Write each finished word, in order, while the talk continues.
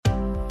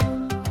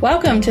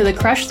Welcome to the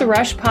Crush the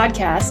Rush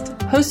podcast,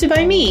 hosted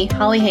by me,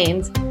 Holly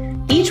Haynes.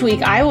 Each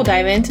week, I will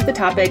dive into the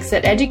topics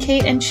that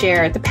educate and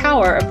share the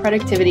power of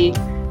productivity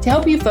to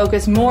help you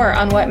focus more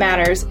on what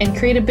matters and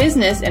create a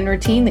business and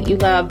routine that you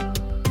love.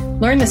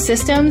 Learn the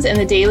systems and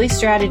the daily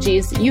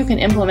strategies that you can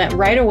implement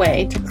right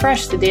away to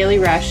crush the daily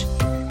rush.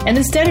 And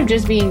instead of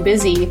just being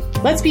busy,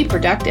 let's be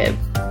productive.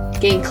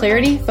 Gain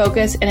clarity,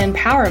 focus, and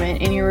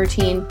empowerment in your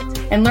routine,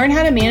 and learn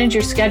how to manage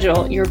your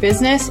schedule, your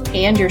business,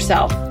 and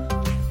yourself.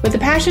 With a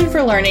passion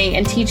for learning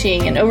and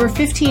teaching and over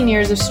 15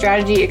 years of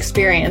strategy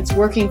experience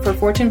working for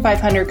Fortune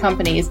 500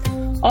 companies,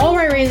 all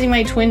while raising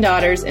my twin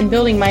daughters and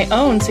building my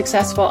own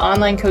successful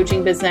online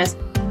coaching business,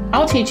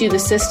 I'll teach you the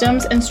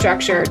systems and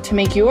structure to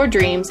make your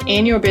dreams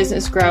and your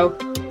business grow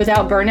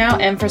without burnout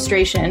and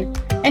frustration,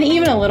 and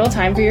even a little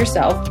time for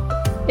yourself.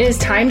 It is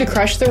time to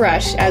crush the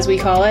rush, as we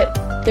call it.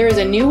 There is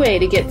a new way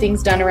to get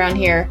things done around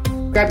here.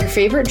 Grab your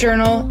favorite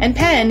journal and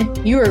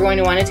pen. You are going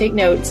to want to take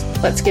notes.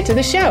 Let's get to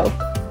the show.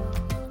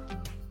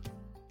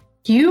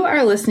 You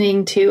are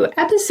listening to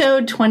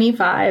episode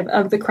 25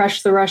 of the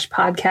Crush the Rush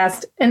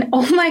podcast. And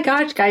oh my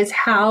gosh, guys,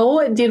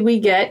 how did we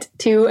get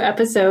to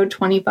episode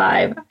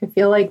 25? I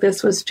feel like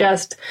this was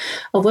just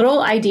a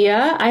little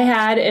idea I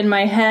had in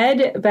my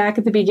head back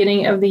at the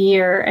beginning of the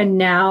year. And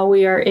now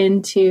we are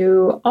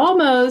into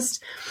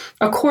almost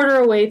a quarter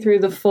away through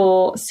the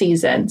full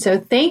season. So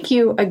thank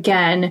you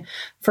again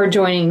for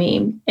joining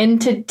me. In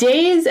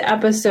today's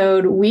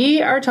episode,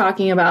 we are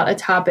talking about a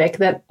topic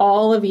that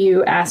all of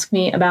you ask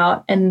me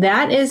about, and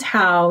that is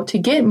how to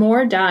get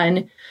more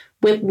done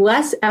with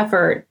less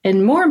effort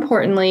and, more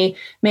importantly,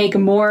 make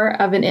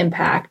more of an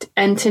impact.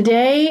 And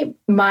today,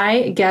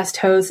 my guest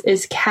host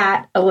is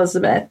Kat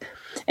Elizabeth.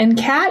 And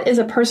Kat is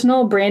a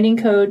personal branding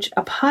coach,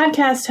 a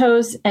podcast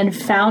host, and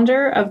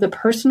founder of the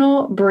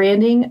Personal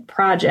Branding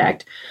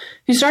Project,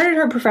 who started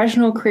her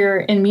professional career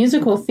in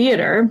musical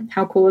theater.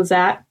 How cool is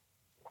that?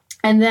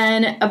 And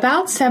then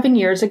about 7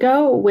 years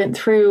ago, went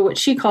through what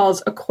she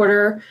calls a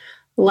quarter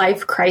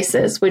life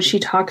crisis, which she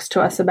talks to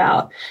us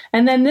about.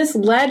 And then this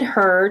led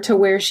her to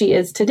where she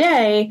is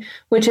today,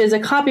 which is a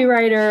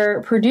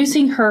copywriter,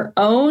 producing her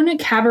own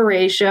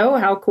cabaret show,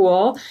 how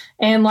cool,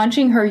 and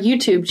launching her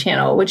YouTube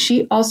channel, which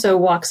she also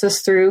walks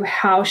us through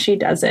how she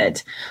does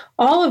it.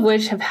 All of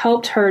which have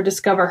helped her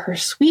discover her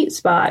sweet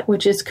spot,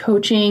 which is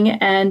coaching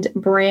and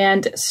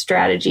brand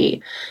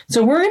strategy.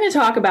 So we're going to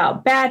talk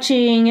about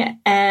batching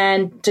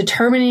and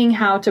determining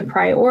how to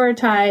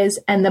prioritize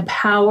and the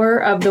power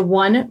of the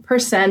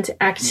 1%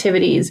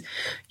 activities.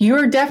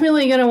 You're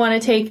definitely going to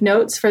want to take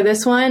notes for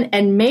this one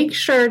and make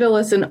sure to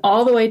listen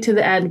all the way to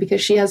the end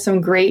because she has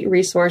some great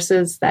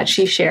resources that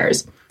she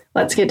shares.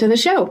 Let's get to the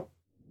show.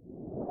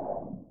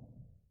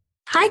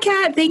 Hi,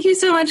 Kat. Thank you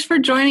so much for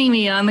joining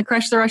me on the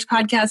Crush the Rush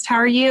podcast. How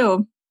are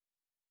you?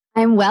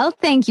 I'm well,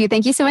 thank you.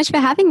 Thank you so much for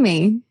having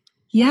me.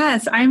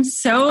 Yes, I'm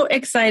so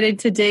excited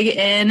to dig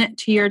in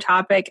to your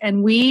topic.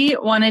 And we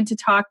wanted to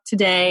talk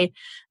today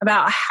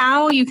about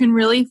how you can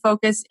really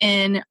focus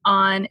in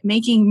on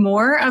making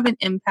more of an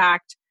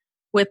impact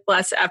with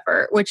less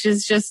effort, which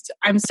is just,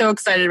 I'm so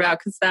excited about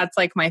because that's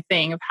like my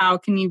thing of how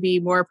can you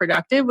be more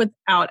productive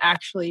without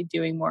actually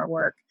doing more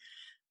work.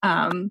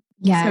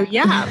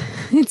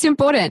 It's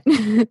important.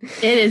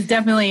 It is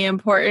definitely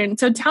important.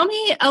 So tell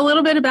me a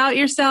little bit about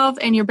yourself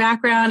and your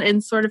background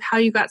and sort of how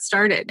you got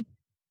started.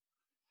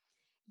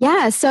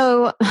 Yeah.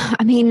 So,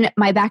 I mean,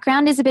 my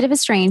background is a bit of a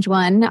strange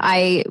one.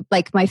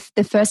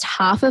 The first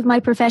half of my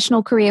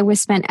professional career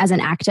was spent as an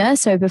actor.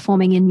 So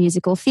performing in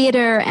musical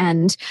theater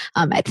and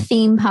at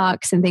theme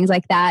parks and things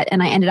like that.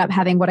 And I ended up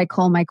having what I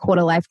call my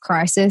quarter life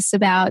crisis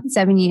about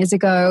 7 years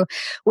ago,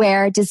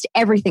 where just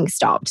everything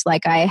stopped.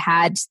 Like I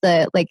had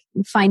the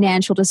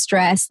financial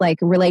distress,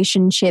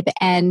 relationship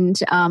and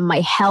my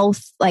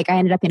health. Like I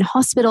ended up in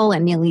hospital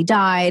and nearly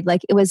died.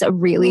 Like it was a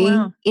really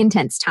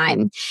intense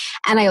time.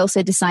 And I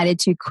also decided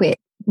to quit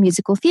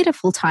musical theater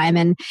full time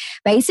and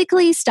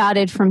basically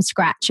started from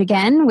scratch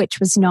again, which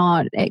was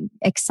not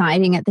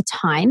exciting at the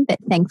time, but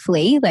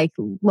thankfully, a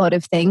lot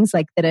of things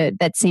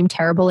that seemed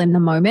terrible in the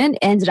moment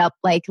ended up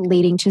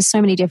leading to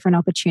so many different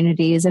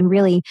opportunities and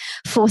really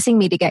forcing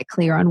me to get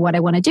clear on what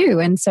I want to do.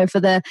 And so for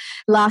the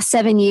last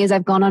 7 years,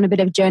 I've gone on a bit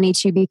of journey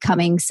to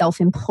becoming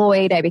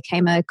self-employed. I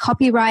became a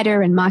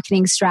copywriter and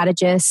marketing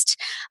strategist.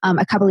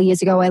 A couple of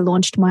years ago, I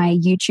launched my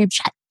YouTube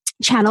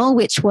channel,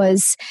 which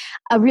was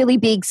a really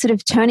big sort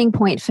of turning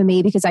point for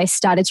me because I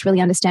started to really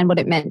understand what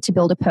it meant to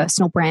build a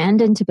personal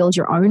brand and to build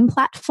your own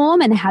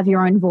platform and have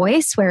your own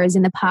voice. Whereas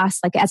in the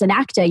past, as an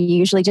actor, you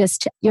usually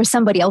you're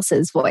somebody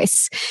else's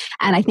voice.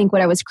 And I think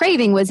what I was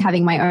craving was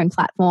having my own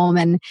platform.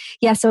 And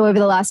so over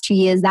the last 2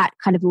 years, that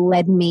kind of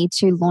led me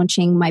to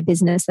launching my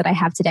business that I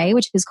have today,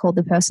 which is called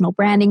the Personal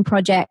Branding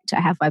Project.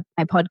 I have my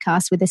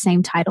podcast with the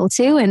same title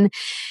too. And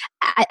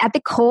at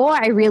the core,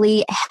 I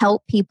really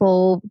help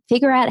people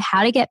figure out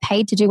how to get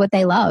paid to do what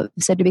they love.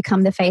 So to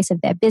become the face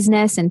of their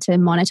business and to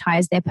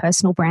monetize their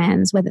personal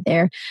brands, whether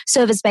they're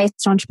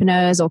service-based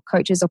entrepreneurs or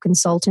coaches or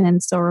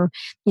consultants or,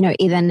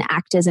 even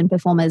actors and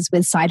performers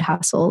with side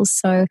hustles.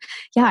 So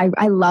yeah,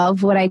 I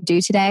love what I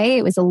do today.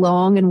 It was a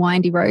long and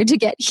windy road to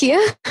get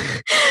here,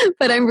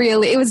 but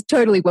it was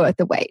totally worth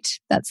the wait.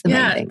 That's the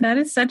main thing. That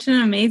is such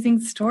an amazing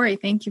story.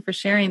 Thank you for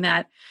sharing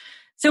that.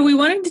 So we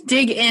wanted to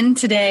dig in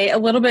today a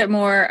little bit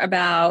more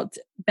about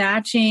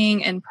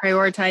batching and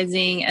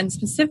prioritizing, and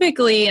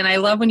specifically, and I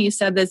love when you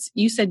said this,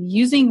 you said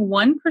using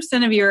 1%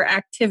 of your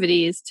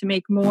activities to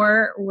make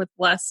more with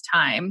less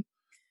time.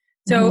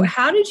 So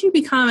how did you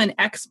become an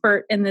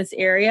expert in this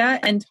area?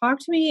 And talk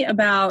to me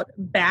about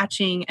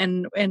batching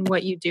and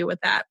what you do with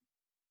that.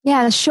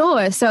 Yeah,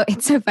 sure. So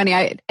it's so funny.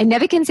 I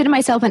never consider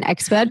myself an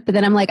expert, but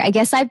then I'm like, I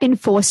guess I've been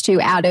forced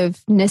to out of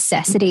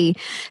necessity.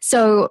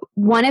 So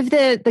one of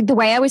the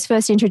way I was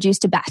first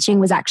introduced to batching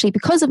was actually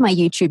because of my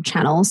YouTube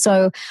channel.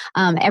 So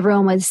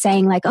everyone was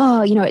saying like,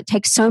 oh, it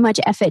takes so much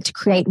effort to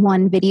create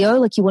one video.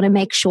 Like you want to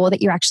make sure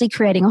that you're actually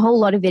creating a whole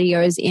lot of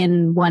videos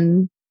in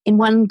one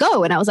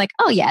go. And I was like,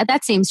 oh yeah,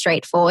 that seems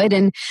straightforward.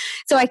 And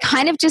so I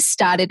kind of just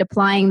started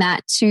applying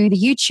that to the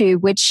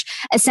YouTube, which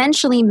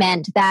essentially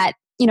meant that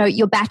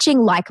you're batching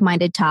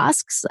like-minded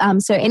tasks.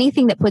 So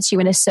anything that puts you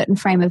in a certain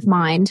frame of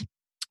mind,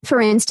 for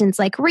instance,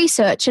 like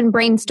research and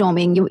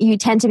brainstorming, you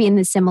tend to be in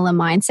the similar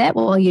mindset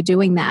while you're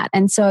doing that.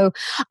 And so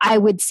I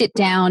would sit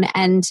down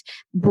and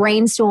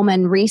brainstorm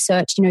and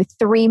research,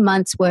 3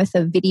 months worth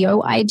of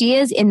video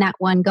ideas in that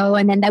one go.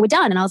 And then they were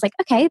done. And I was like,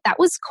 okay, that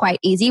was quite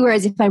easy.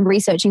 Whereas if I'm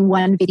researching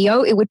one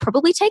video, it would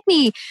probably take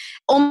me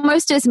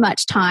almost as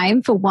much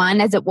time for one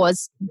as it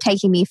was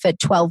taking me for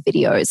 12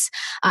 videos.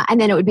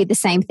 And then it would be the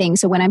same thing.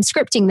 So when I'm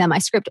scripting them, I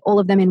script all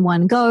of them in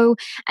one go.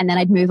 And then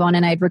I'd move on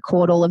and I'd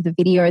record all of the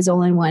videos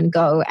all in one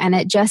go. And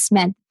it just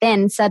meant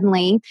then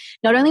suddenly,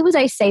 not only was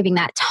I saving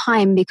that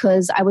time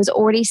because I was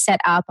already set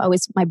up,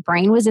 my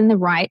brain was in the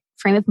right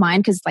frame of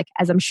mind. Because like,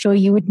 as I'm sure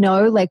you would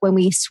know, like when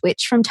we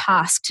switch from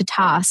task to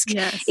task,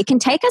 It can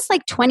take us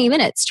like 20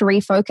 minutes to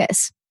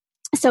refocus.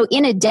 So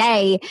in a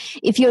day,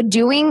 if you're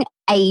doing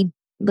a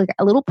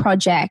little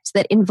project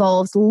that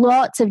involves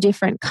lots of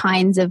different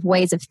kinds of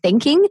ways of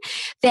thinking,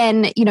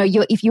 then,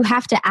 if you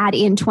have to add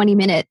in 20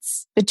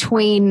 minutes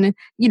between,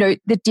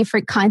 the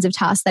different kinds of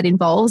tasks that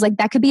involves, like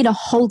that could be in a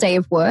whole day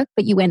of work,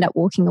 but you end up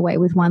walking away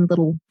with one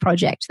little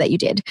project that you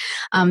did.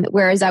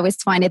 Whereas I was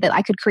finding that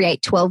I could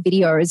create 12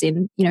 videos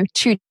in,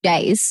 2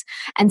 days,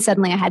 and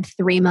suddenly I had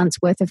 3 months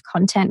worth of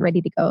content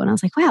ready to go. And I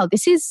was like, wow,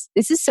 this is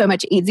so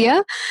much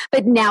easier.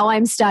 But now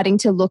I'm starting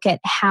to look at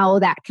how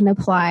that can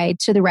apply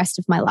to the rest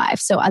of my life.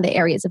 So other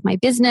areas of my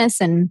business,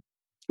 and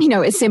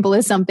as simple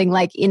as something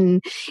like in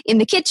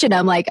the kitchen,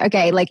 I'm like,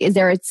 okay, like, is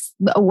there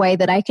a way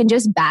that I can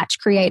just batch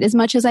create as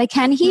much as I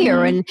can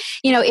here? And,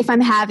 if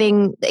I'm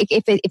having,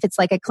 if it's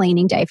like a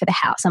cleaning day for the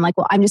house, I'm like,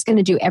 well, I'm just going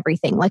to do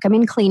everything. Like I'm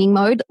in cleaning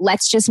mode.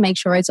 Let's just make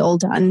sure it's all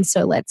done.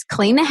 So let's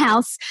clean the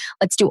house.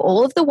 Let's do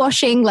all of the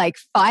washing, like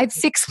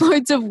 5-6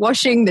 loads of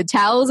washing, the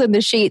towels and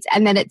the sheets,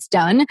 and then it's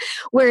done.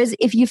 Whereas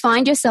if you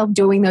find yourself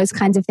doing those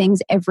kinds of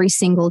things every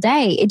single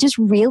day, it just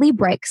really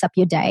breaks up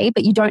your day,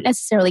 but you don't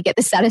necessarily get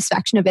the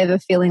satisfaction of ever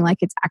feeling like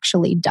it's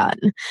actually done.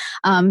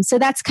 So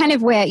that's kind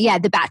of where,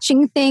 the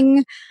batching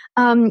thing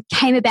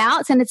came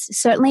about. And it's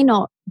certainly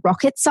not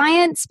rocket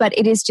science, but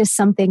it is just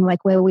something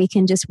like where we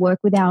can just work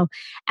with our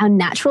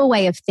natural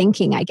way of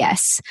thinking, I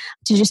guess,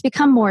 to just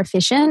become more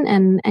efficient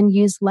and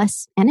use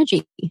less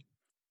energy.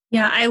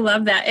 Yeah, I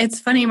love that.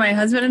 It's funny. My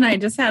husband and I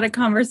just had a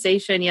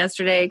conversation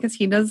yesterday because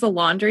he does the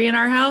laundry in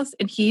our house,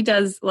 and he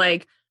does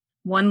like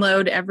one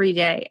load every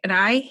day. And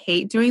I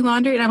hate doing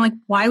laundry. And I'm like,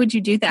 why would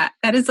you do that?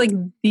 That is like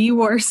the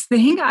worst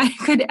thing I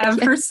could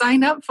ever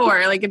sign up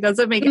for. Like it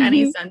doesn't make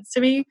any sense to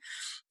me.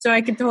 So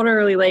I could totally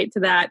relate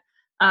to that.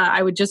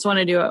 I would just want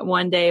to do it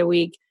one day a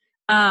week.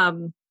 I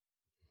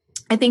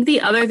think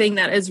the other thing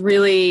that has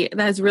really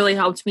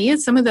helped me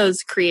is some of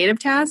those creative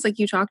tasks like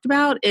you talked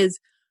about is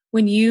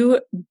when you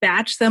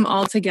batch them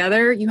all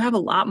together, you have a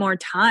lot more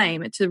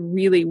time to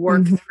really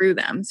work through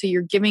them. So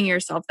you're giving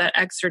yourself that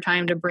extra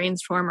time to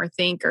brainstorm or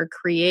think or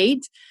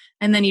create,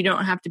 and then you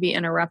don't have to be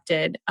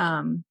interrupted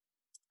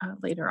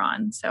later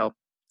on. So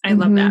I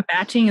love that.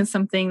 Batching is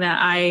something that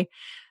I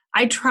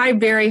try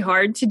very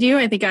hard to do.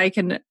 I think I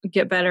can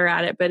get better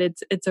at it, but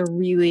it's a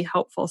really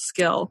helpful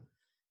skill.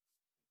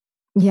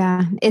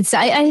 Yeah,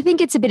 I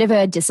think it's a bit of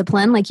a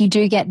discipline. Like you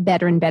do get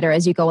better and better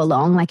as you go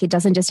along. Like it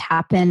doesn't just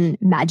happen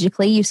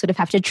magically. You sort of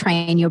have to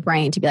train your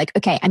brain to be like,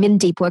 okay, I'm in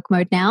deep work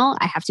mode now.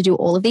 I have to do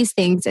all of these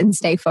things and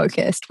stay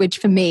focused, which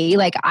for me,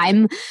 like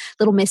I'm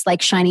little miss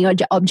like shiny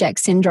object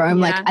syndrome.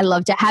 Yeah. Like I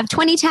love to have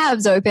 20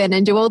 tabs open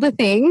and do all the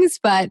things.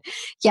 But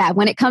yeah,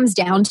 when it comes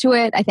down to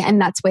it, I think, and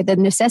that's where the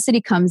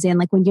necessity comes in.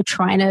 Like when you're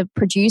trying to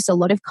produce a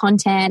lot of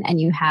content and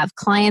you have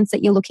clients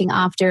that you're looking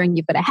after and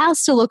you've got a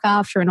house to look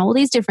after and all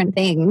these different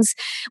things,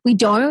 we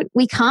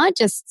can't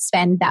just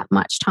spend that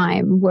much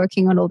time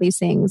working on all these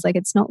things. Like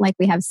it's not like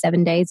we have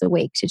 7 days a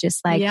week to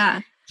just like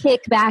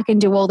kick back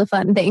and do all the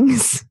fun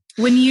things.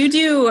 When you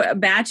do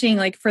batching,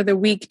 like for the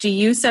week, do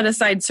you set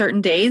aside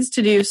certain days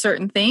to do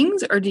certain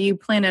things, or do you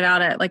plan it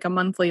out at like a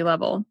monthly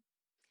level?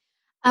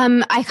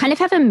 I kind of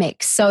have a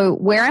mix. So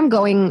where I'm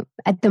going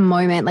at the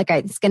moment, like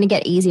it's going to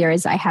get easier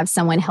as I have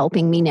someone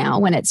helping me now.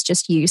 When it's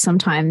just you,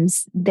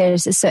 sometimes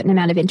there's a certain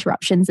amount of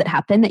interruptions that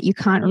happen that you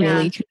can't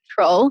really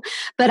control.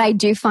 But I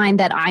do find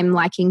that I'm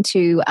liking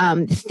to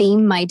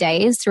theme my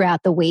days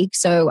throughout the week.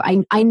 So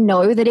I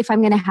know that if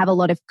I'm going to have a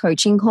lot of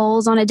coaching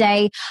calls on a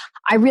day,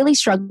 I really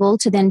struggle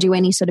to then do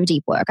any sort of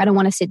deep work. I don't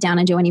want to sit down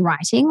and do any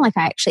writing. Like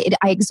I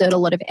exert a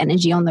lot of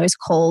energy on those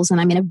calls,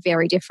 and I'm in a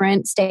very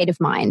different state of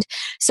mind.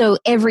 So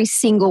every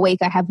single week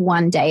I have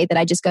one day that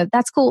I just go,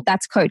 that's cool,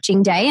 that's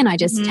coaching day. And I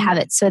just have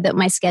it so that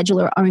my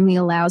scheduler only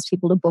allows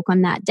people to book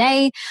on that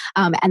day.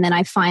 And then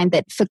I find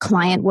that for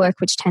client work,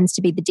 which tends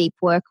to be the deep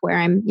work where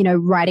I'm,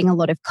 writing a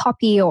lot of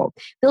copy or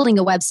building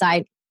a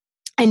website,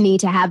 I need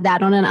to have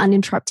that on an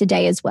uninterrupted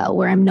day as well,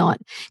 where I'm not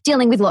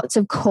dealing with lots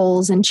of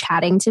calls and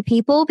chatting to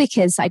people,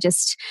 because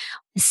as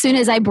soon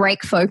as I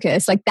break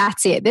focus, like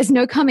that's it. There's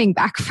no coming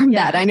back from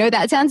that. I know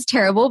that sounds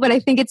terrible, but I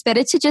think it's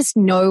better to just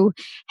know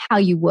how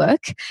you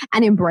work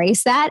and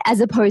embrace that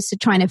as opposed to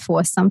trying to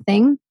force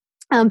something.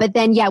 But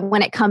then,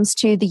 when it comes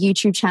to the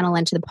YouTube channel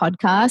and to the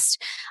podcast,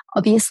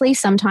 obviously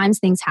sometimes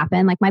things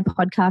happen. Like my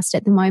podcast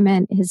at the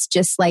moment is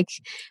just like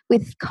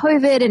with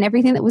COVID and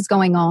everything that was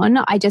going on,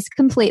 I just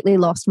completely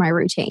lost my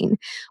routine.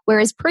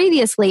 Whereas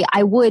previously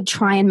I would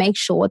try and make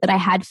sure that I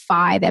had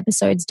 5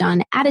 episodes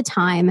done at a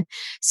time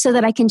so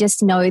that I can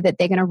just know that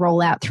they're going to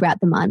roll out throughout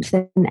the month.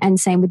 And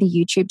same with the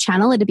YouTube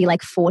channel, it'd be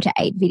like 4 to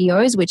 8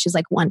 videos, which is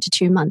like 1 to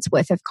 2 months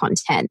worth of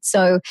content.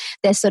 So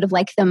there's sort of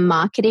like the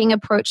marketing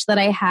approach that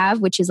I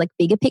have, which is like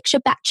bigger picture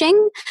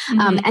batching.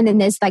 And then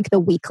there's like the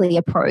weekly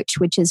approach,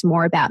 which is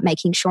more about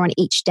making sure on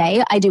each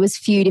day I do as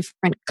few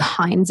different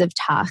kinds of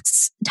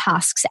tasks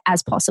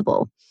as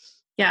possible.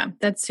 Yeah,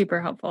 that's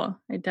super helpful.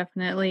 I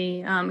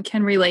definitely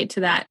can relate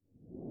to that.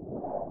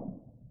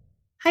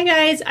 Hi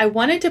guys, I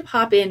wanted to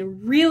pop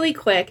in really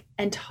quick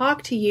and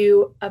talk to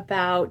you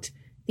about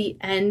the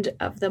end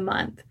of the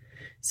month.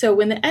 So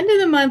when the end of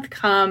the month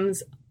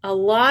comes, a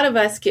lot of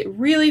us get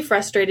really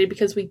frustrated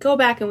because we go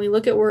back and we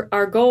look at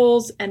our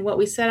goals and what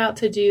we set out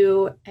to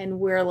do, and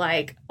we're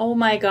like, oh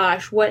my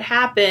gosh, what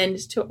happened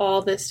to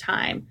all this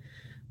time?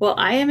 Well,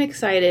 I am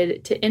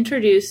excited to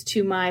introduce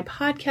to my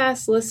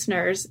podcast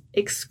listeners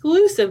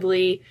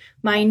exclusively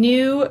my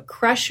new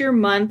Crush Your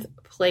Month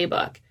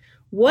playbook.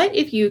 What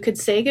if you could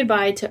say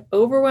goodbye to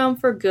overwhelm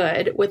for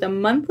good with a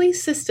monthly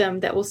system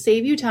that will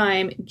save you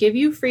time, give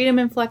you freedom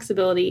and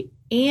flexibility,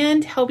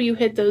 and help you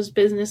hit those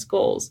business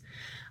goals?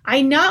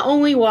 I not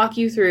only walk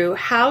you through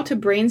how to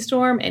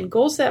brainstorm and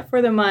goal set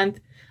for the month,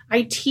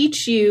 I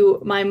teach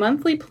you my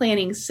monthly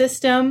planning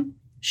system,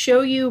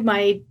 show you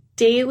my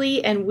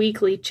daily and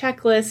weekly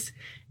checklists,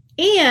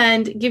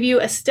 and give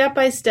you a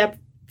step-by-step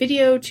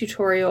video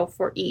tutorial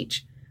for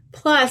each.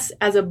 Plus,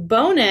 as a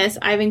bonus,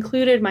 I've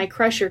included my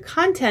Crush Your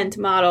Content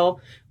model,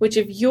 which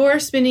if you're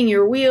spinning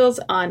your wheels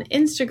on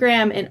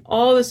Instagram and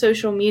all the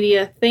social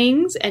media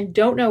things and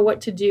don't know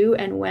what to do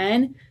and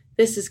when,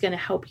 this is going to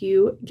help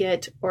you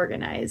get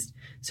organized.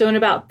 So in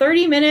about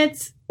 30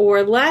 minutes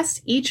or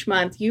less each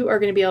month, you are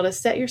going to be able to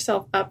set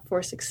yourself up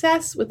for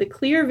success with a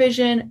clear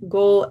vision,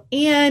 goal,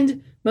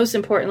 and most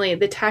importantly,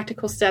 the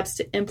tactical steps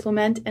to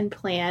implement and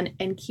plan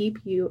and keep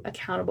you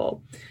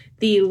accountable.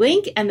 The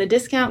link and the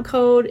discount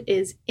code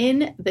is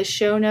in the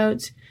show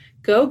notes.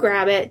 Go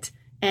grab it,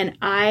 and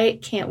I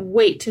can't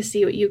wait to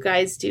see what you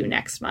guys do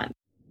next month.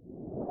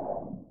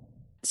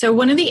 So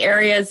one of the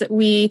areas that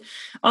we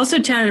also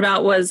chatted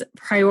about was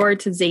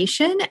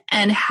prioritization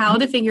and how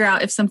to figure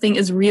out if something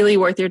is really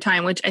worth your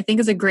time, which I think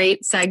is a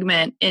great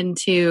segment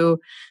into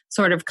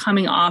sort of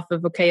coming off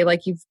of, okay,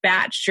 like you've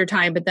batched your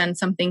time, but then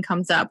something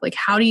comes up. Like,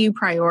 how do you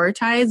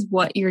prioritize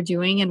what you're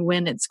doing and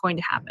when it's going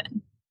to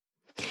happen?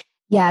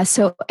 Yeah.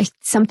 So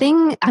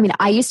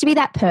I used to be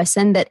that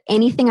person that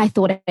anything I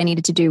thought I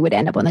needed to do would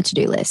end up on the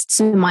to-do list.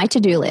 So my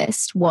to-do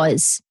list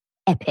was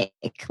epic.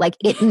 Like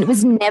it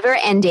was never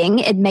ending.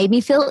 It made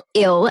me feel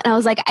ill. And I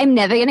was like, I'm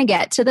never going to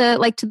get to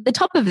the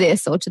top of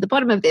this or to the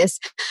bottom of this.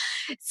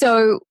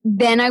 So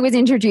then I was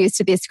introduced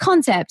to this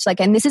concept,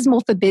 and this is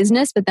more for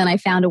business, but then I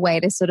found a way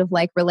to sort of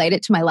relate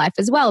it to my life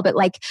as well. But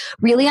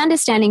really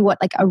understanding what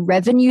a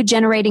revenue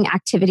generating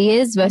activity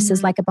is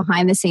versus a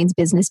behind the scenes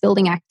business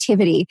building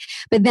activity.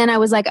 But then I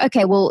was like,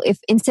 okay, well, if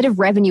instead of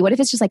revenue, what if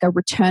it's just a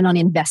return on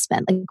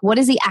investment? What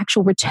is the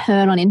actual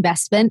return on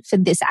investment for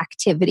this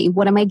activity?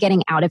 What am I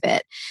getting out of it?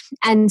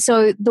 And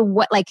so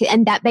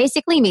and that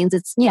basically means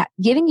it's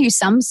giving you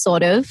some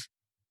sort of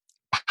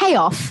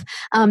payoff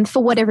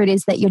for whatever it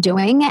is that you're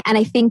doing. And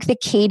I think the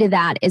key to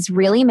that is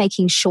really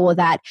making sure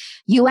that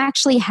you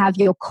actually have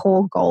your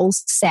core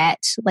goals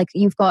set.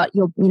 You've got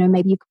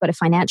maybe you've got a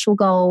financial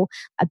goal,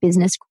 a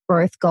business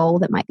growth goal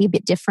that might be a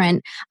bit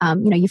different.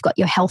 You've got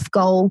your health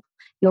goal.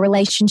 your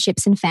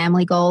relationships and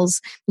family goals,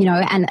 you know,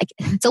 and like,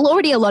 it's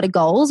already a lot of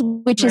goals,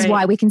 which is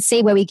why we can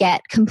see where we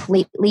get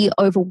completely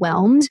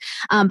overwhelmed.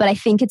 But I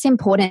think it's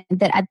important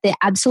that at the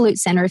absolute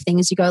center of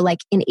things, you go like,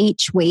 in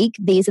each week,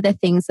 these are the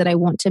things that I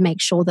want to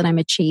make sure that I'm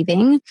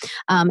achieving.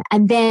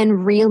 And then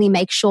really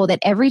make sure that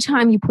every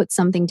time you put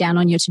something down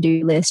on your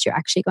to-do list, you're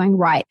actually going,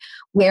 right,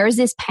 where is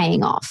this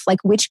paying off? Like,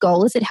 which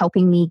goal is it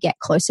helping me get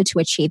closer to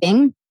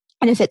achieving?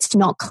 And if it's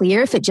not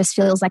clear, if it just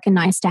feels like a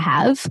nice to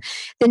have,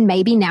 then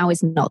maybe now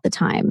is not the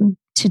time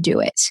to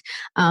do it.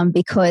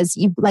 Because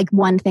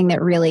one thing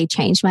that really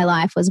changed my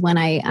life was when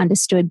I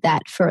understood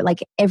that for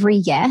like every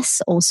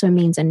yes also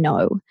means a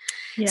no.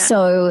 Yeah.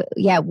 So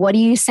what are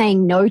you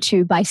saying no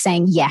to by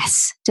saying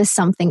yes to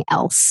something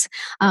else?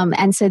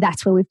 And so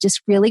that's where we've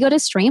just really got to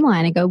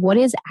streamline and go, what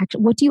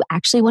do you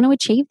actually want to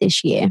achieve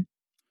this year?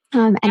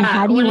 And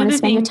how do you want to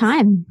spend your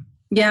time?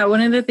 Yeah,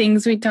 one of the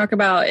things we talk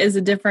about is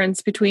the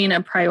difference between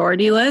a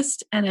priority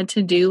list and a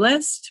to-do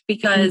list,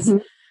 because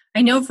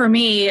I know for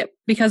me,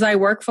 because I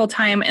work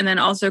full-time and then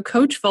also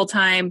coach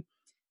full-time,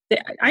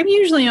 I'm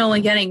usually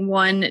only getting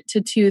 1 to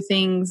 2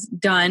 things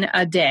done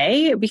a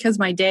day because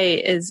my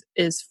day is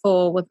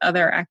full with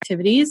other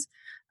activities.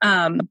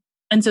 And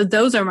so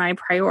those are my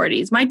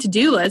priorities. My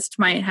to-do list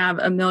might have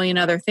a million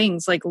other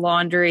things like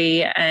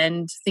laundry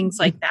and things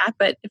like that.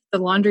 But if the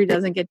laundry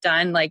doesn't get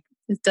done, like,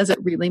 does it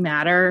really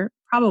matter?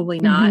 Probably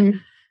not.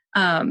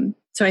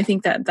 So I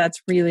think that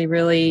that's really,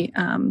 really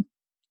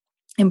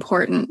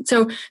important.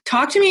 So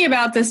talk to me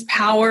about this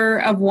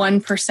power of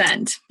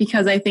 1%,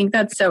 because I think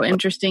that's so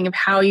interesting of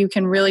how you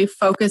can really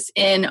focus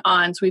in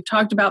on. So we've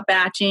talked about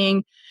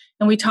batching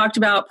and we talked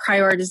about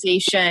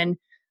prioritization.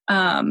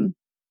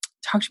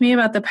 Talk to me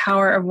about the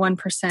power of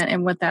 1%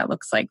 and what that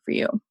looks like for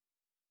you.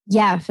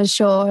 Yeah, for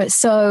sure.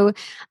 So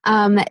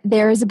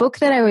there is a book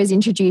that I was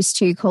introduced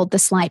to called The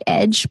Slight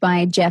Edge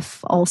by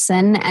Jeff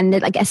Olson,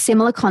 and like a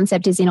similar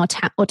concept is in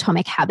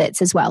Atomic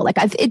Habits as well. Like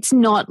it's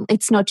not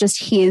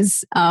just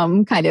his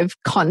kind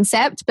of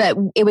concept, but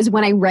it was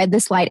when I read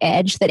The Slight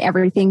Edge that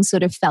everything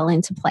sort of fell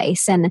into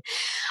place. And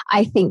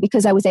I think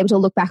because I was able to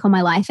look back on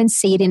my life and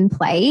see it in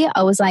play,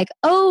 I was like,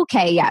 oh,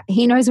 okay, yeah,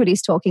 he knows what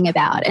he's talking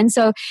about. And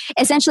so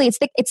essentially,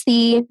 it's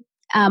the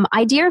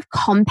idea of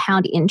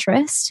compound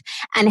interest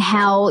and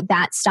how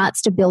that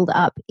starts to build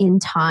up in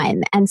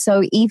time. And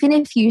so even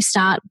if you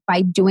start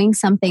by doing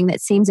something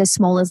that seems as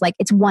small as like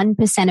it's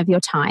 1% of your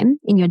time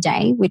in your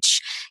day,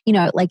 which, you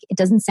know, like it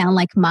doesn't sound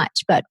like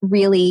much, but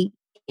really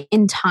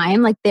in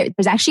time, like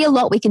there's actually a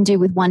lot we can do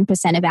with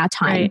 1% of our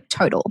time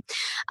total.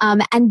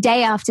 And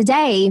day after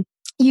day,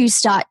 you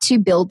start to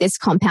build this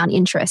compound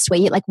interest where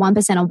you like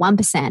 1% on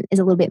 1% is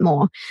a little bit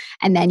more.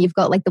 And then you've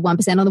got like the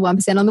 1% on the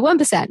 1% on the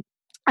 1%.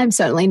 I'm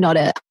certainly not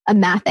a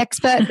math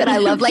expert, but I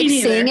love like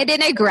seeing it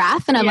in a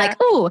graph and I'm like,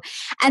 oh.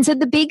 And so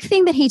the big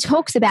thing that he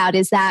talks about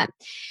is that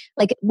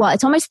like, well,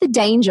 it's almost the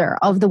danger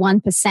of the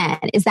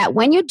 1% is that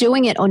when you're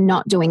doing it or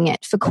not doing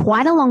it for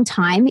quite a long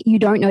time, you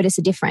don't notice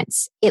a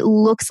difference. It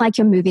looks like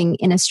you're moving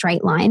in a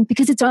straight line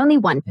because it's only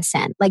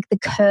 1%. Like the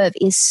curve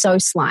is so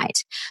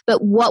slight.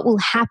 But what will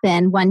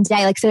happen one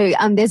day, like, so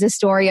there's a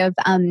story of,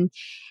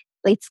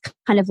 it's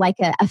kind of like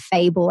a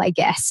fable, I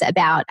guess,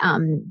 about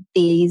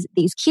these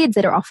kids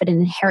that are offered an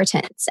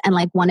inheritance. And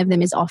like one of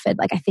them is offered,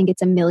 like, I think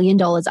it's $1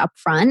 million up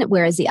front,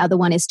 whereas the other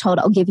one is told,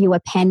 I'll give you a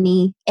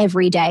penny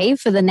every day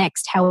for the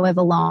next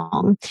however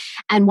long.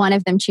 And one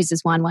of them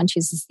chooses one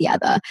chooses the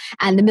other.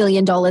 And the $1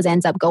 million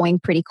ends up going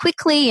pretty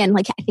quickly. And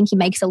like, I think he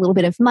makes a little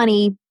bit of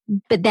money,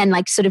 but then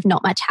like sort of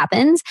not much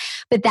happens.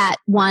 But that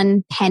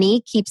one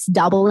penny keeps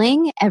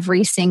doubling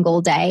every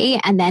single day.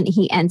 And then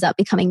he ends up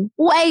becoming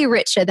way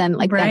richer than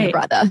like than the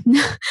brother.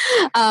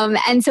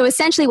 And so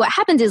essentially what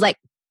happens is like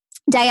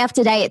day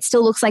after day, it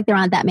still looks like there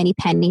aren't that many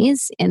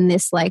pennies in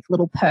this like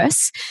little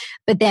purse.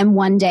 But then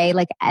one day,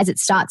 like as it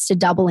starts to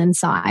double in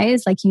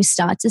size, like you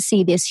start to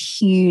see this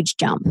huge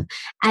jump.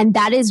 And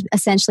that is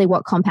essentially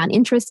what compound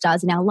interest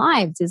does in our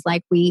lives is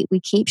like we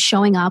keep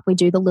showing up, we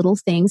do the little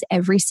things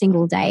every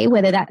single day,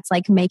 whether that's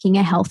like making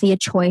a healthier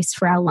choice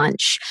for our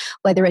lunch,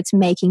 whether it's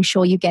making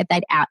sure you get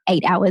that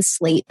 8 hours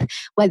sleep,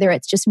 whether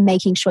it's just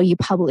making sure you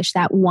publish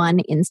that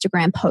one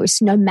Instagram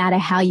post, no matter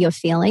how you're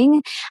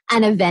feeling.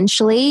 And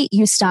eventually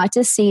you start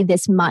to see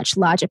this much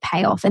larger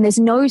payoff. And there's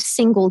no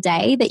single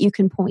day that you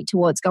can point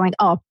towards going,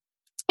 oh,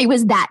 it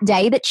was that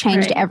day that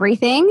changed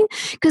everything.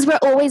 Because we're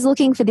always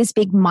looking for this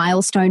big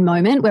milestone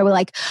moment where we're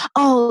like,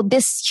 oh,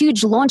 this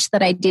huge launch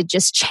that I did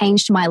just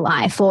changed my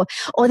life. Or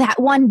that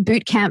one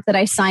boot camp that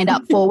I signed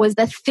up for was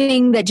the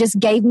thing that just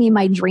gave me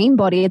my dream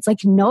body. It's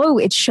like, no,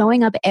 it's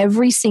showing up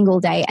every single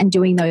day and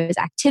doing those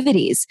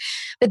activities.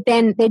 But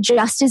then they're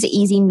just as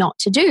easy not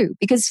to do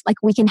because like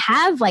we can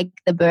have like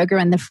the burger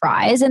and the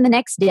fries and the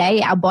next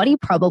day our body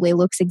probably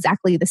looks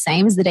exactly the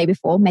same as the day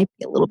before, maybe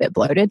a little bit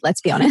bloated,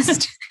 let's be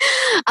honest.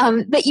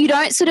 But you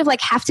don't sort of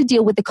like have to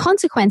deal with the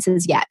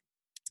consequences yet.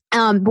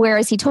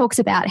 Whereas he talks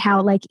about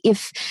how like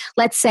if,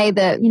 let's say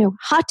the,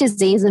 heart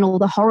disease and all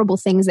the horrible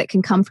things that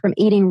can come from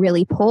eating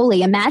really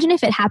poorly, imagine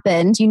if it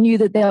happened, you knew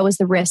that there was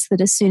the risk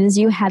that as soon as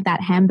you had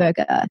that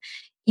hamburger,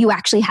 you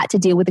actually had to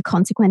deal with the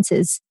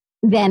consequences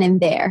then and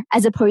there,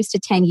 as opposed to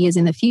 10 years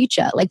in the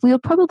future. Like, we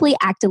would probably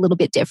act a little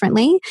bit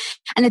differently.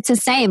 And it's the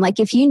same. Like,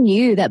 if you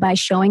knew that by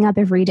showing up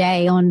every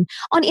day on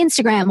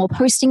Instagram or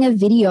posting a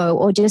video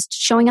or just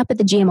showing up at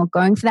the gym or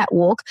going for that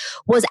walk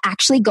was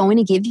actually going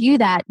to give you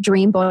that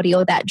dream body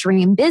or that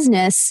dream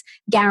business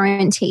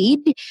guaranteed,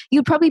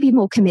 you'd probably be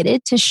more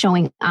committed to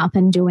showing up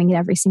and doing it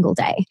every single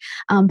day.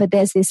 But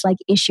there's this like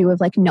issue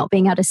of like not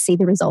being able to see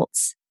the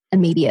results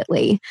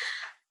immediately.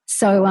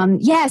 So,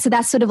 so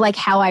that's sort of like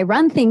how I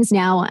run things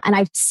now. And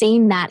I've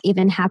seen that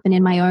even happen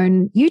in my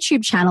own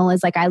YouTube channel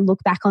is like I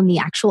look back on the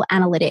actual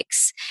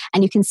analytics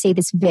and you can see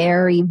this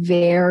very,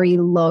 very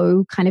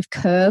low kind of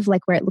curve,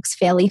 like where it looks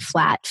fairly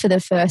flat for the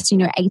first,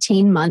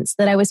 18 months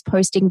that I was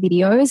posting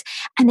videos.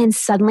 And then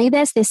suddenly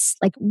there's this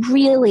like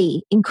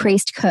really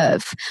increased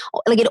curve.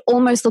 Like it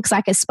almost looks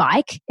like a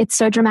spike. It's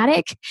so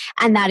dramatic.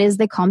 And that is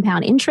the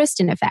compound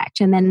interest in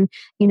effect. And then,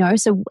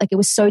 so like it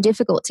was so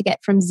difficult to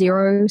get from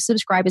 0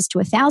 subscribers to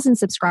 1,000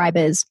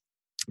 subscribers,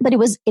 but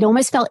it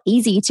almost felt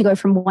easy to go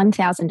from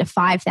 1,000 to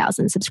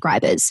 5,000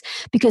 subscribers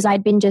because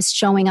I'd been just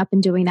showing up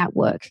and doing that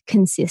work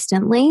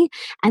consistently.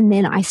 And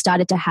then I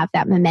started to have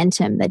that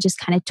momentum that just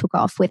kind of took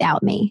off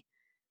without me.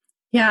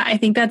 Yeah, I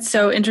think that's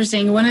so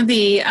interesting. One of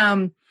the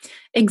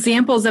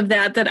examples of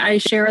that I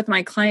share with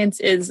my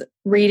clients is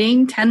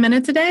reading 10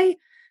 minutes a day.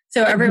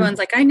 So everyone's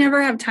like, I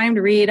never have time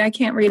to read. I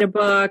can't read a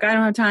book. I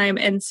don't have time.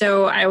 And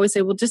so I always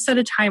say, well, just set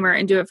a timer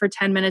and do it for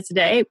 10 minutes a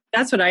day.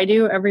 That's what I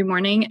do every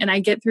morning. And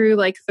I get through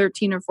like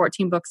 13 or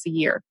 14 books a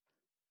year.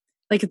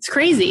 Like it's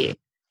crazy.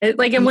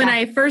 And when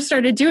I first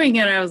started doing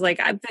it, I was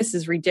like, this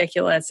is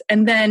ridiculous.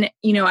 And then,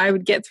 I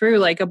would get through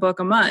like a book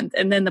a month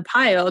and then the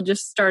pile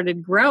just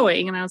started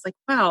growing. And I was like,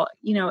 wow,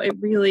 it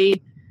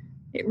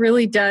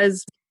really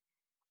does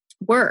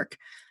work.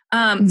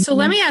 So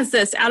let me ask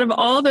this, out of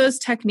all those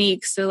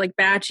techniques, so like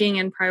batching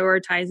and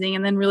prioritizing,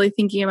 and then really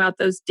thinking about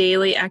those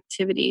daily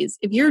activities,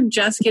 if you're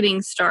just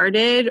getting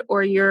started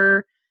or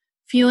you're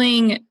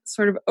feeling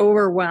sort of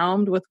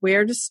overwhelmed with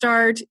where to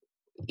start,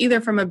 either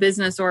from a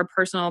business or a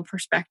personal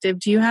perspective,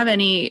 do you have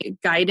any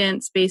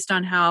guidance based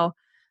on how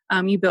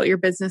you built your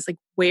business, like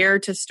where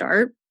to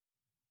start?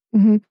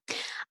 Mm-hmm.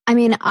 I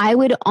mean, I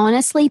would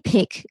honestly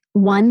pick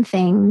one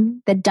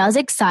thing that does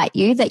excite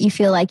you, that you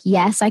feel like,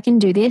 yes, I can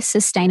do this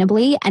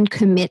sustainably, and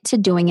commit to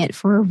doing it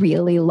for a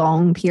really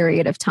long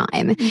period of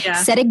time. Yeah.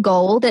 Set a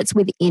goal that's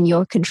within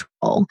your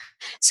control.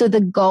 So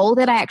the goal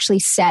that I actually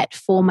set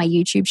for my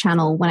YouTube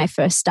channel when I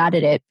first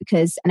started it,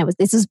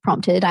 this is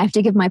prompted, I have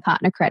to give my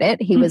partner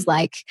credit. He was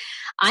like,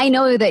 I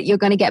know that you're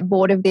going to get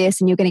bored of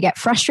this and you're going to get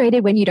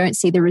frustrated when you don't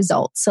see the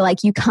results. So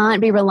like, you can't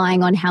be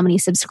relying on how many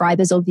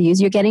subscribers or views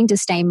you're getting to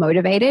stay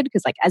motivated.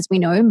 Because like, as we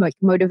know,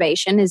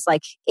 motivation is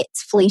like,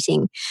 it's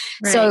fleeting.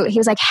 Right. So he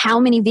was like, how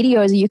many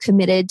videos are you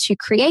committed to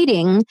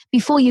creating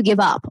before you give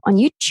up on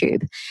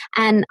YouTube?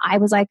 And I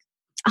was like,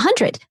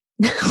 100,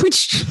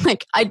 which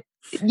like,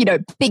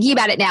 thinking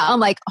about it now, I'm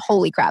like,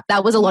 holy crap,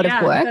 that was a lot of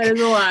work. That is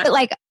a lot. But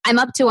like, I'm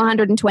up to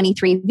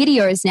 123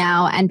 videos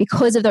now. And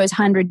because of those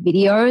 100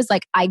 videos,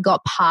 like I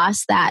got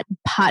past that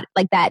part,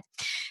 like that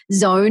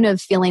zone of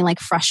feeling like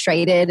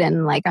frustrated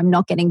and like I'm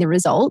not getting the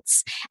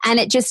results. And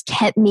it just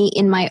kept me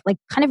in my, like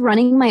kind of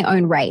running my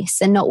own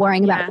race and not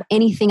worrying about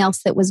anything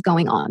else that was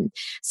going on.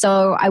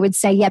 So I would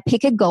say,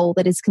 pick a goal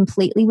that is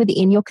completely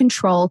within your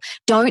control.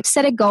 Don't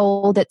set a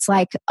goal that's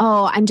like,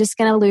 oh, I'm just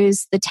going to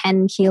lose the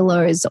 10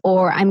 kilos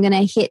or I'm going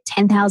to hit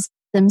 10,000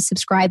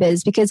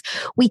 subscribers, because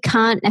we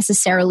can't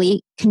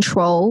necessarily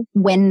control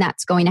when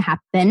that's going to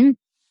happen.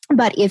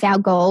 But if our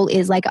goal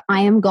is like, I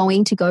am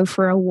going to go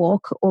for a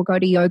walk or go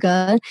to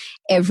yoga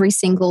every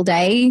single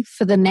day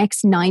for the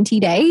next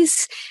 90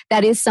 days,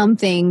 that is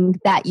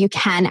something that you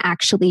can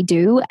actually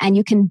do. And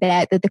you can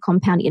bet that the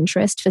compound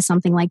interest for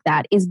something like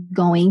that is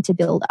going to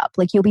build up.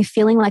 Like you'll be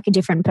feeling like a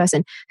different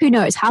person. Who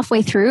knows?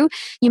 Halfway through,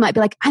 you might be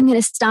like, I'm going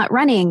to start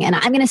running and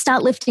I'm going to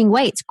start lifting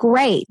weights.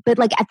 Great. But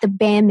like at the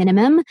bare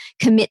minimum,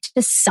 commit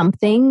to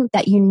something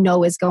that you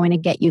know is going to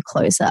get you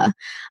closer.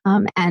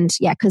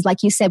 Because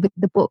like you said with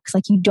the books,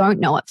 like you don't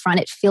know up front,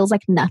 it feels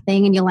like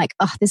nothing and you're like,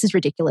 oh, this is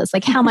ridiculous.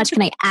 Like how much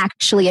can I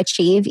actually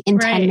achieve in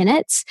 10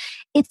 minutes?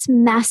 It's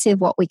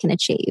massive what we can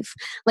achieve.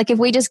 Like if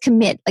we just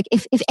commit, like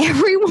if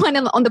everyone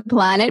on the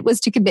planet was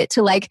to commit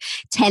to like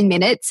 10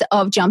 minutes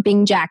of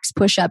jumping jacks,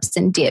 push-ups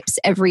and dips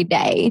every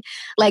day,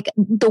 like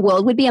the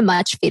world would be a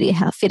much fitter,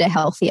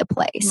 healthier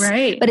place.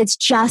 Right. But it's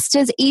just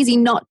as easy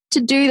not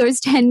to do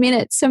those 10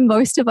 minutes. So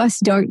most of us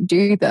don't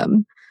do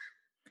them.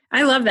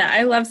 I love that.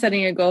 I love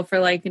setting a goal for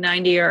like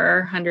 90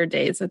 or 100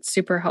 days. That's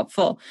super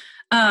helpful.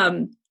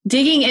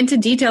 Digging into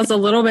details a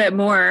little bit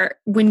more,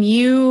 when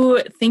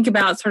you think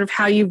about sort of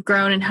how you've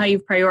grown and how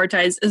you've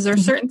prioritized, is there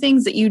certain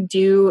things that you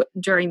do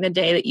during the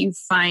day that you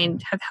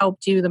find have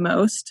helped you the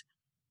most?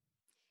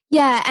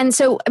 Yeah. And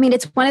so, I mean,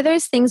 it's one of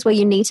those things where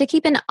you need to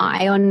keep an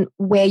eye on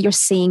where you're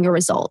seeing your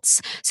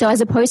results. So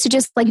as opposed to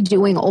just like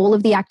doing all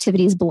of the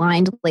activities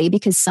blindly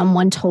because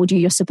someone told you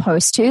you're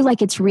supposed to,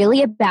 like, it's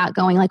really about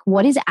going like,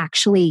 what is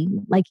actually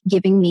like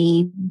giving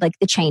me like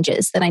the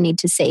changes that I need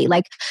to see?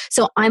 Like,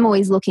 so I'm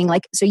always looking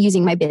like, so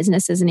using my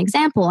business as an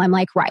example, I'm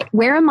like, right,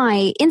 where are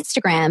my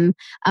Instagram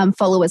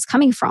followers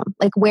coming from?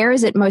 Like, where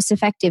is it most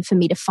effective for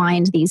me to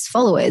find these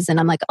followers? And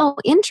I'm like, oh,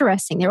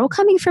 interesting. They're all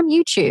coming from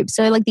YouTube.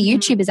 So like the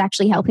YouTube is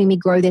actually helping me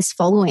grow this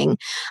following.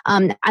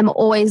 I'm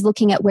always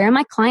looking at where are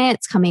my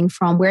clients coming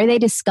from? Where are they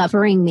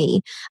discovering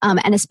me?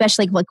 And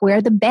especially like where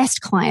are the best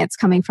clients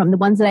coming from? The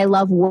ones that I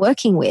love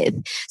working with.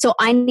 So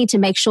I need to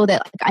make sure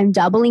that like, I'm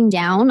doubling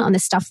down on the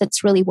stuff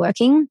that's really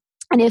working.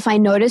 And if I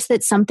notice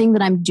that something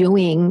that I'm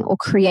doing or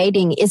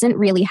creating isn't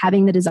really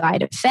having the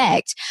desired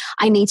effect,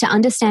 I need to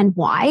understand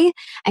why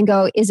and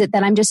go, is it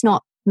that I'm just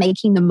not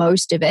making the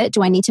most of it?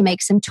 Do I need to make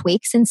some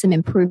tweaks and some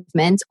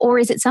improvements? Or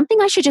is it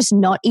something I should just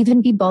not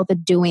even be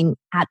bothered doing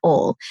at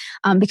all?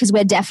 Because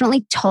we're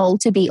definitely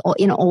told to be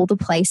in all the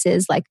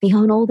places, like be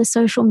on all the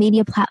social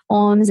media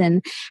platforms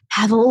and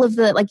have all of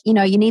the, like, you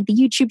know, you need the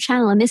YouTube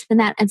channel and this and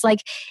that. And it's like,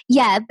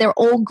 yeah, they're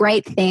all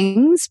great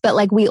things, but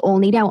like we all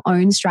need our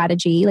own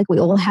strategy. Like we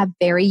all have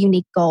very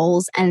unique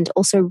goals and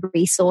also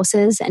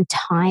resources and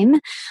time.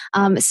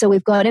 So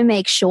we've got to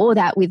make sure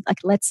that we've, like,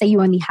 let's say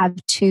you only have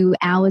 2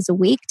 hours a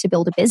week to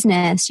build a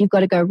business, you've got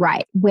to go,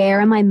 right,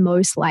 where am I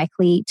most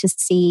likely to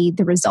see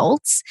the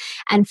results?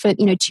 And for,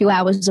 2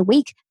 hours a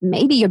week,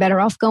 maybe you're better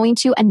off going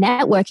to a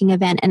networking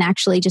event and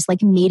actually just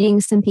like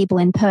meeting some people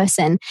in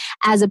person,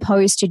 as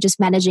opposed to just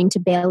managing to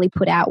barely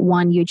put out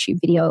one YouTube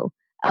video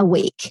a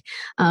week.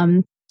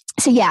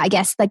 So yeah, I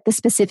guess like the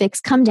specifics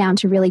come down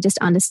to really just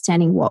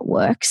understanding what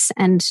works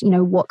and,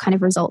 what kind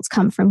of results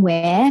come from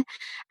where,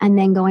 and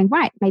then going,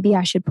 right, maybe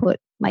I should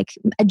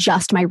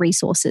adjust my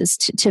resources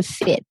to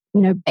fit,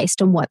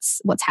 based on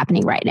what's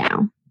happening right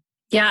now.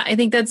 Yeah, I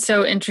think that's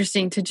so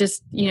interesting to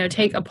just,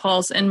 take a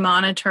pulse and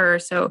monitor.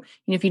 So,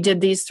 if you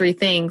did these 3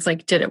 things,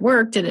 like, did it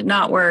work? Did it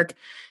not work?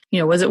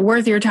 Was it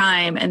worth your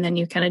time? And then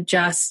you can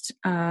adjust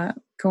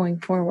going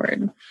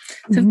forward.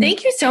 So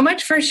thank you so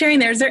much for sharing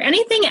there. Is there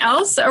anything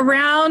else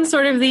around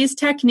sort of these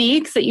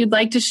techniques that you'd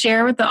like to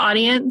share with the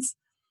audience?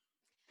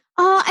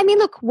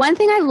 Look, one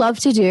thing I love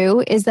to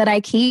do is that I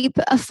keep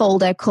a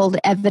folder called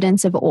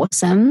Evidence of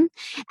Awesome.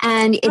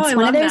 And it's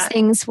one of those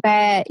things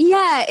where,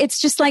 it's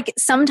just like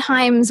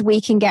sometimes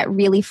we can get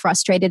really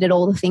frustrated at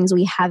all the things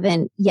we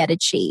haven't yet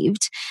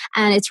achieved.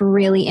 And it's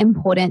really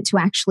important to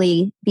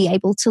actually be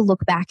able to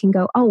look back and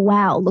go, oh,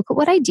 wow, look at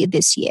what I did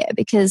this year.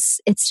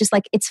 Because it's just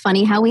like, it's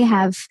funny how we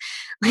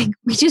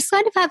just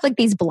kind of have like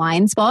these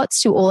blind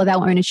spots to all of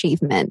our own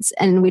achievements.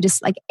 And we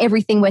just like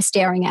everything we're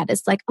staring at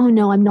is like, oh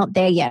no, I'm not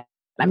there yet.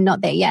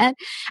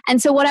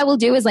 And so what I will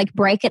do is like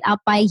break it up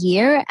by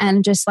year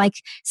and just like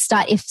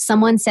start, if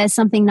someone says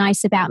something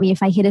nice about me,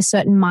 if I hit a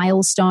certain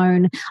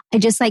milestone, I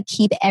just like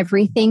keep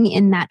everything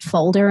in that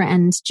folder.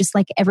 And just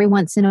like every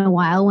once in a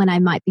while when I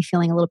might be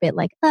feeling a little bit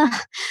like, a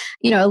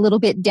little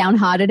bit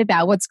downhearted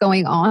about what's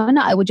going on,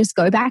 I would just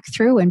go back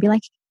through and be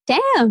like,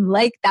 damn,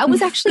 like that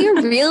was actually a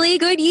really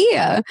good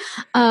year.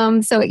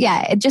 So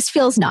yeah, it just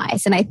feels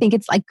nice. And I think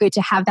it's like good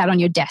to have that on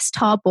your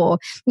desktop, or,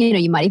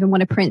 you might even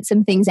want to print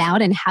some things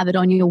out and have it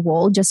on your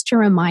wall just to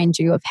remind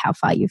you of how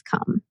far you've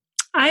come.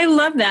 I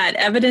love that.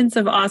 Evidence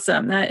of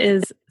awesome. That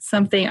is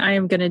something I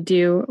am going to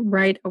do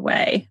right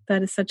away.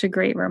 That is such a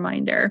great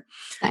reminder.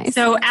 Nice.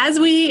 So as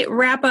we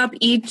wrap up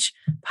each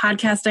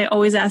podcast, I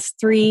always ask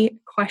 3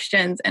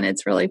 questions, and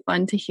it's really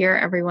fun to hear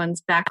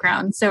everyone's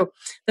background. So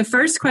the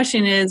first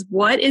question is,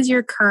 what is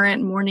your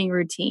current morning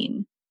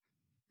routine?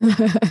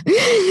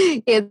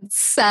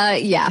 It's,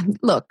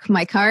 look,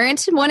 my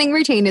current morning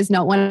routine is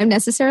not one I'm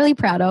necessarily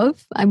proud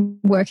of. I'm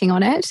working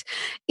on it.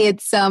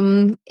 It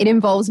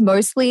involves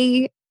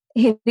mostly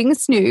hitting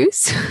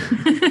snooze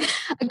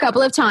a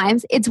couple of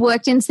times. It's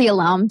worked into the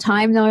alarm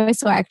time though.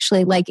 So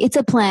actually it's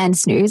a planned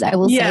snooze. I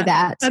will say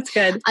that. That's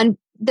good. And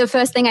the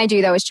first thing I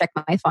do though is check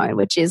my phone,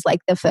 which is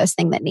like the first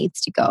thing that needs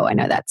to go. I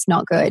know that's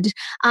not good.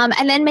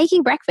 And then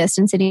making breakfast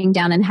and sitting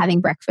down and having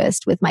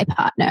breakfast with my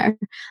partner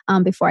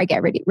before I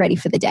get ready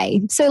for the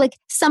day. So like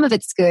some of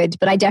it's good,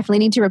 but I definitely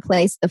need to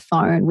replace the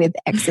phone with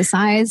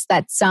exercise.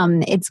 That's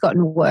it's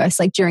gotten worse.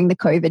 Like during the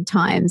COVID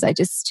times,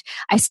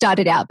 I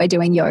started out by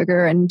doing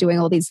yoga and doing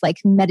all these like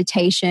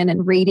meditation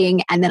and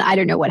reading. And then I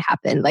don't know what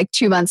happened. Like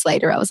 2 months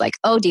later, I was like,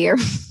 oh dear,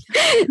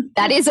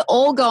 that is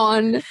all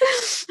gone.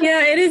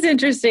 Yeah, it is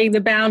interesting.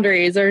 The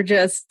boundaries are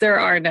there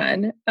are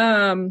none.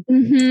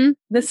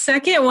 The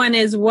second one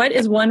is, what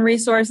is one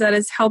resource that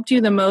has helped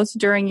you the most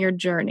during your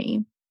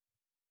journey?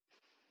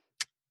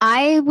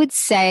 I would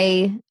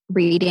say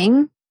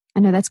reading. I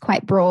know that's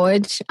quite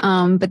broad,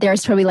 but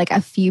there's probably like a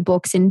few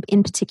books in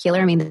particular.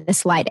 I mean, The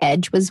Slight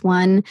Edge was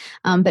one,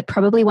 but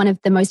probably one of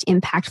the most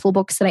impactful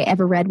books that I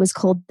ever read was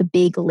called The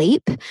Big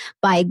Leap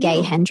by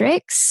Gay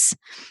Hendricks.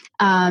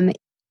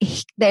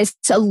 there's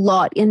a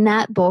lot in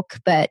that book,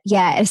 but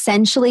yeah,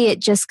 essentially it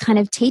just kind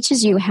of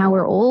teaches you how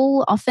we're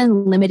all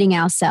often limiting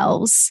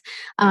ourselves,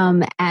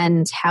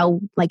 and how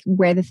like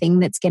we're the thing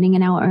that's getting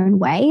in our own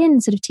way,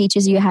 and sort of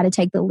teaches you how to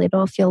take the lid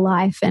off your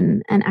life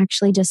and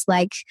actually just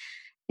like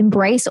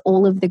embrace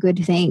all of the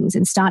good things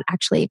and start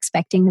actually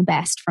expecting the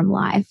best from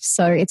life.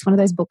 So it's one of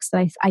those books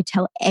that I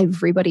tell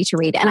everybody to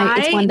read. And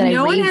it's one that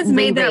no one has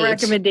made that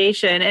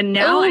recommendation. And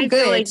now I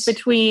feel like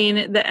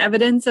between the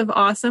Evidence of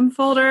Awesome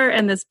folder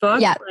and this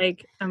book,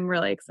 like I'm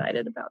really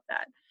excited about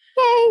that.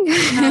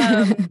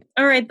 Yay.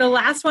 All right. The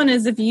last one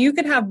is, if you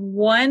could have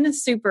one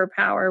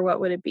superpower, what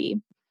would it be?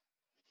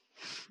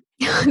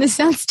 This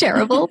sounds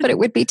terrible, but it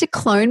would be to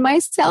clone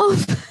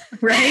myself.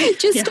 Right?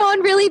 Just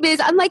gone really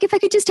busy. I'm like, if I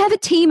could just have a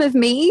team of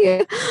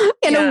me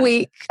in a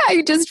week,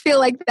 I just feel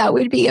like that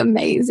would be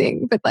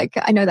amazing. But like,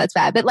 I know that's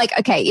bad. But like,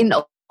 okay, in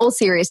all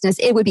seriousness,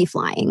 it would be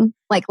flying.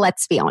 Like,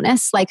 let's be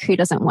honest. Like, who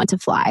doesn't want to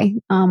fly?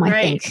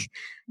 I think,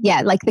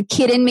 like the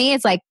kid in me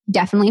is like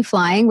definitely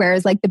flying.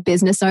 Whereas like the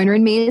business owner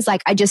in me is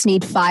like, I just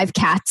need 5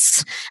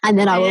 cats and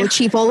then I will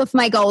achieve all of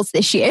my goals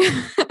this year.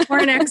 Or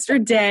an extra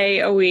day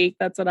a week.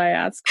 That's what I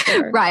ask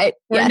for. Right.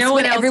 Where no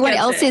one when everyone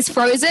else is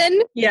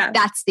frozen. Yeah.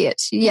 That's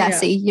it. Yeah.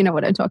 See, you know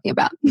what I'm talking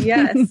about.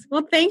 Yes.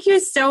 Well, thank you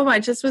so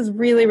much. This was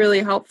really,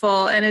 really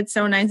helpful. And it's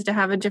so nice to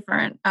have a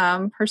different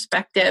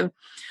perspective.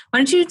 Why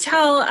don't you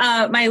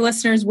tell my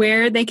listeners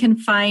where they can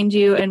find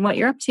you and what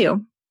you're up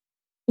to?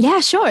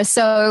 Yeah, sure.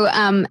 So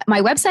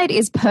my website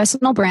is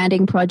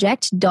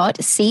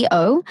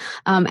personalbrandingproject.co,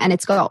 and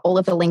it's got all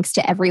of the links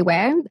to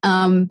everywhere.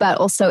 But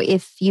also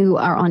if you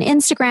are on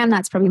Instagram,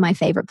 that's probably my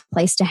favorite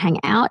place to hang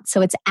out.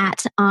 So it's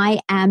at I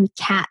am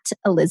Cat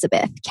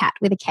Elizabeth, cat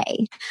with a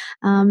K.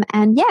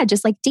 And yeah,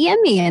 just like DM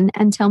me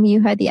and tell me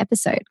you heard the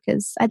episode,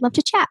 because I'd love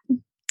to chat.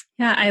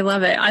 Yeah, I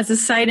love it. As a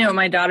side note,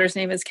 my daughter's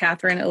name is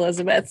Catherine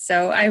Elizabeth.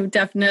 So I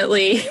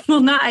definitely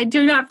I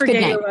do not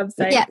forget your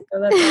website. Yeah. So,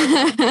 that's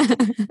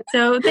awesome.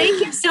 So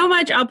thank you so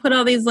much. I'll put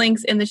all these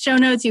links in the show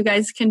notes. You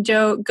guys can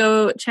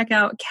go check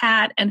out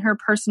Kat and her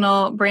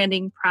personal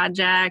branding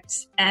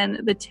project. And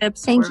the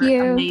tips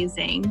were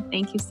amazing.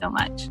 Thank you so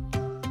much.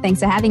 Thanks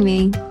for having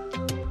me.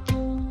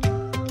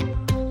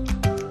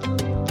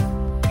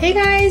 Hey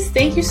guys,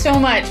 thank you so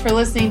much for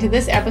listening to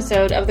this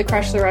episode of the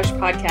Crush the Rush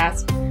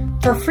podcast.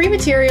 For free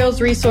materials,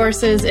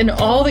 resources, and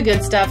all the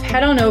good stuff,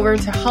 head on over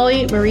to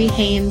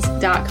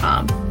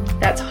HollyMarieHaynes.com.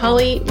 That's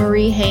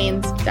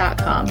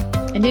HollyMarieHaynes.com.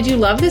 And did you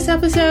love this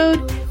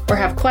episode or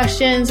have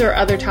questions or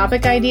other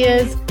topic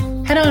ideas?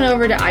 Head on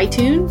over to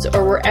iTunes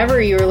or wherever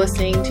you're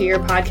listening to your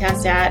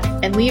podcast at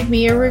and leave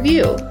me a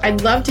review.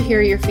 I'd love to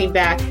hear your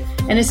feedback,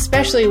 and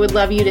especially would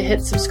love you to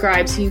hit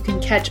subscribe so you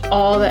can catch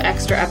all the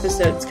extra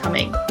episodes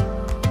coming.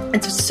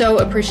 It's so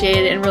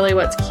appreciated and really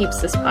what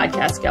keeps this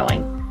podcast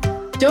going.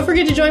 Don't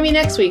forget to join me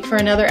next week for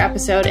another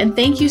episode, and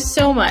thank you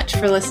so much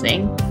for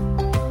listening.